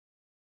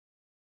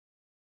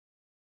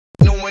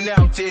one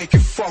out there can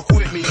fuck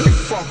with me, can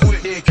fuck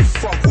with it, can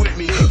fuck with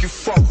me, can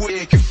fuck with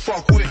it, can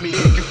fuck with me,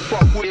 can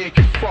fuck with it,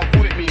 can fuck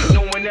with me.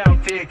 No one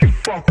out there can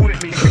fuck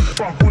with me, can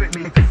fuck with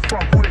me, can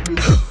fuck with me,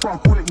 can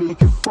fuck with me,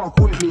 can fuck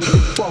with me,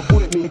 can fuck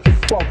with me, can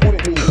fuck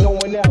with me. No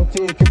one out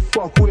there can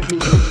fuck with me,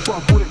 can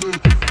fuck with me,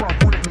 can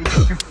fuck with me,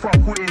 can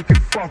fuck with it, can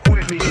fuck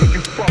with me,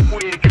 can fuck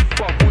with it, can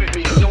fuck with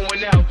me. No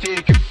one out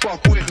there can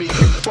fuck with me,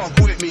 can fuck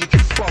with me, can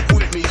fuck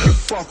with me, can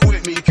fuck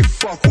with me, can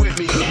fuck with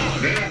me.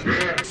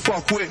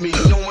 Fuck with me.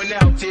 No one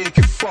out there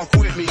can fuck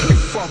with me, can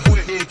fuck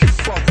with it, can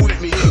fuck with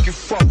me, can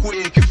fuck with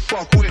it, can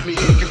fuck with me,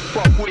 can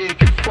fuck with it,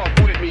 can fuck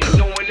with me.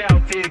 No one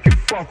out there can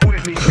fuck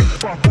with me, can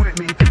fuck with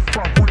me, can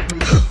fuck with me,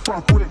 can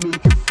fuck with me,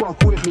 can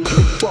fuck with me,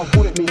 can fuck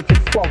with me, can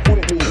fuck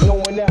with me. No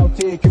one out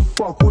there can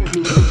fuck with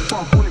me, can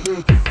fuck with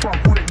me, can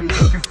fuck with me,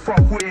 can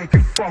fuck with it,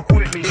 can fuck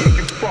with me,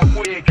 can fuck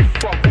with it, can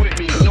fuck with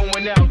me. No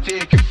one out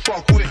there can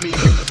fuck with me,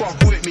 can fuck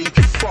with me,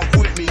 can fuck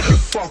with me, can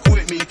fuck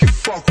with me, can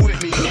fuck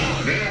with me.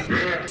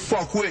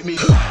 Fuck with me.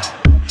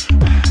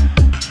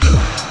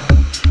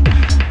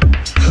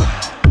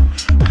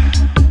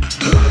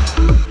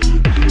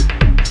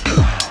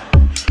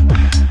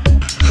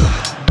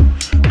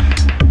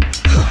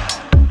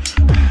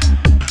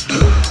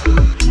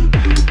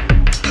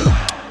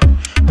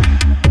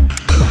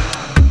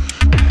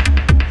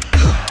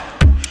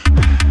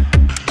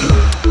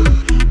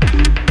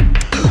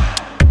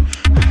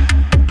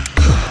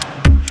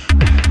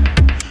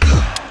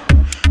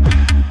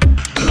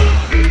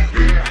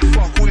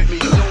 Fuck with me,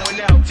 no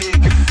one out there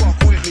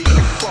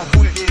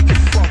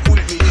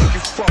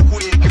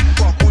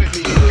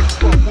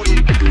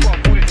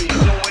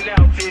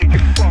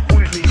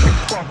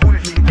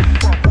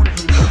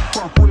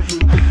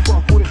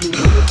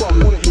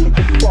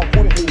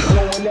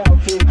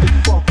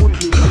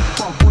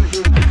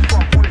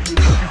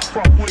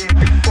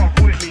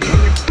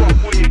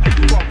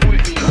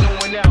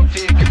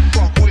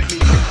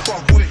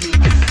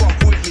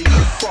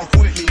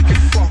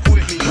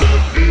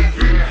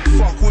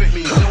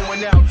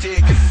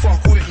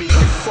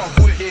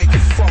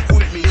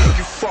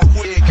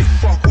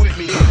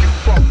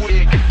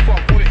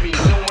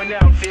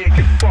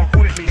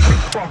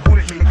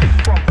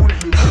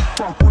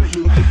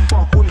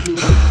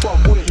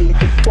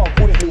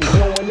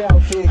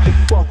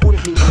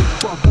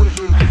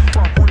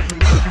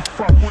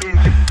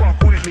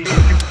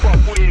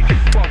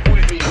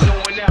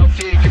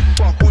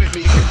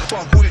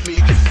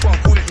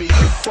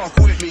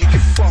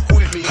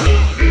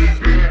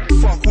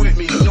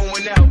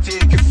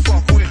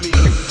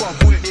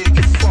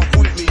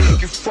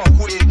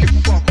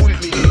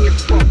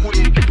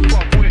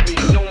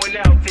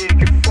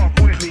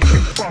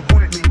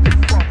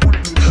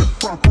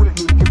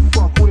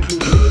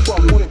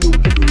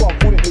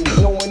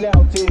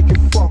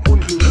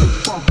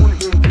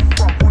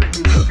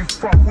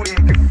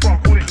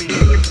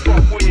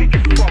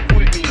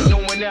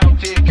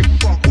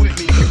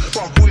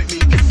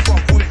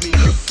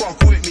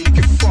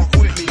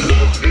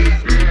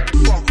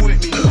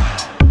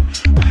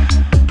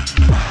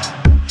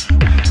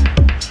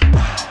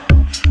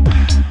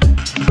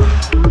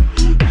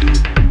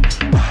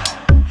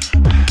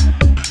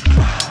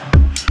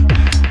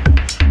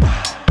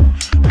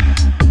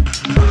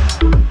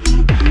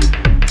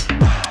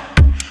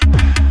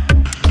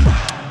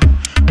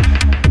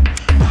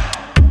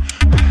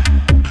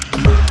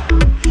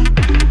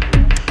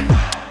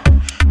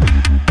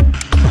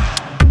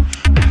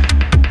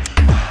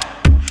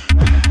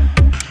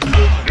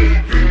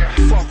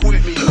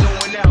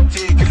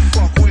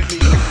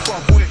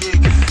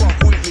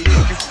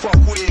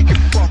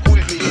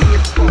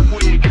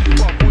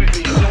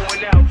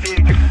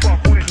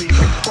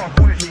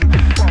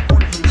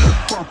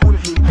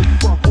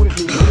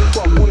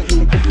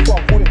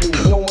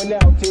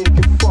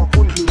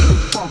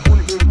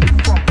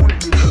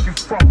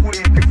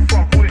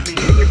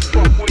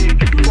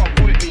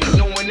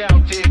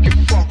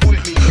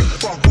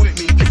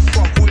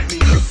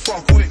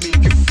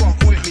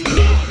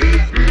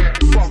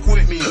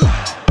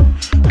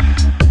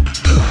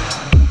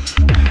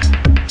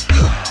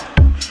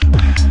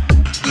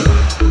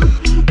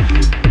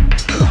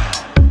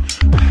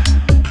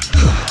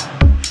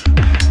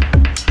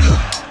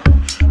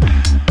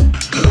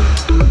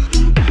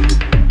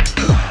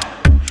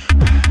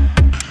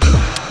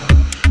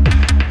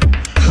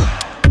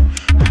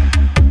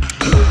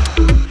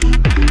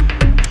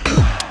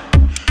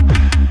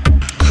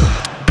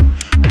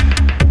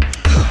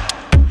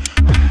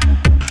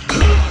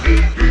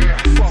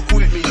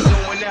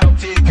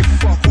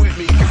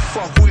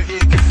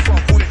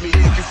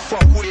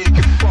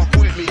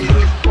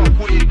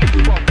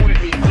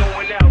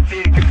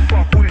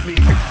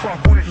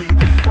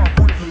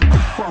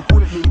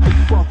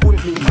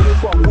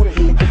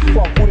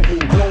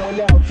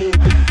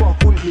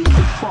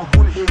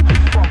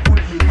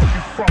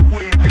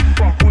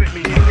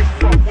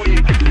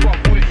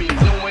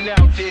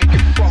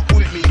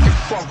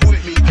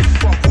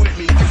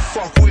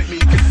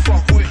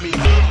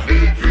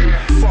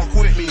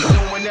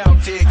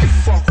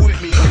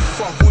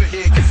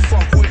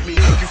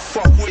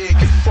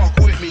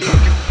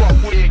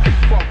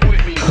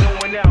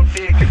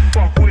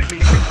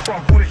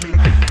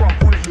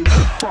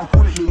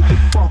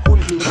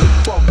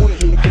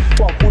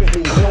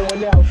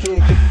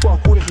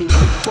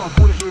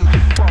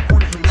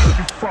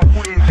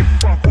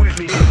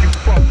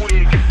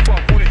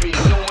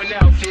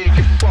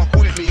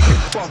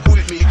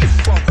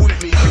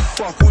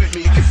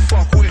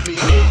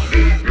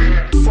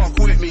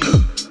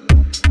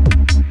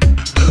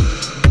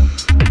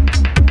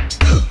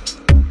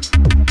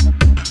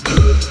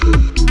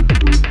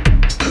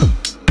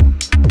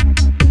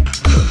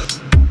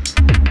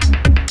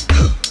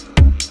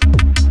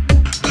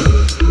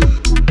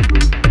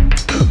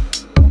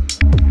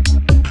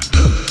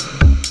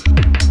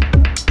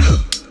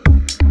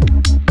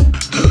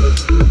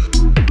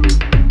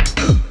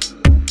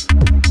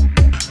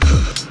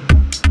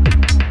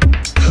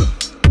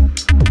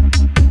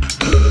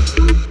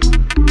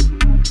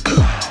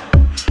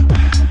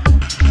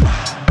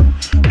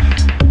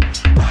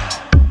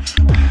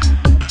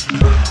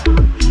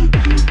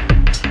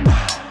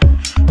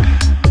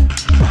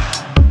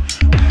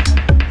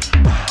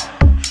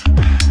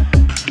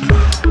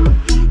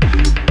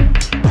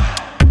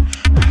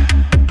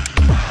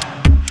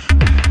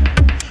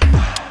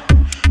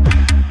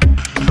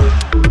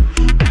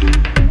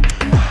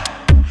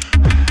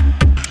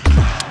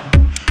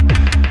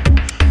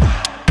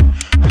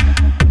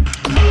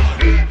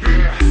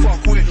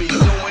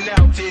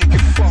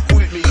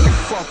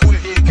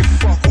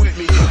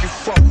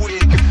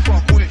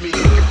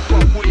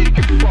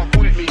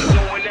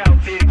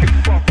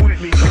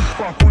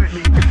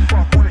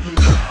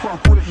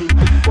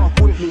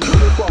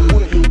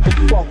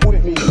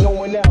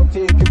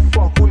it, can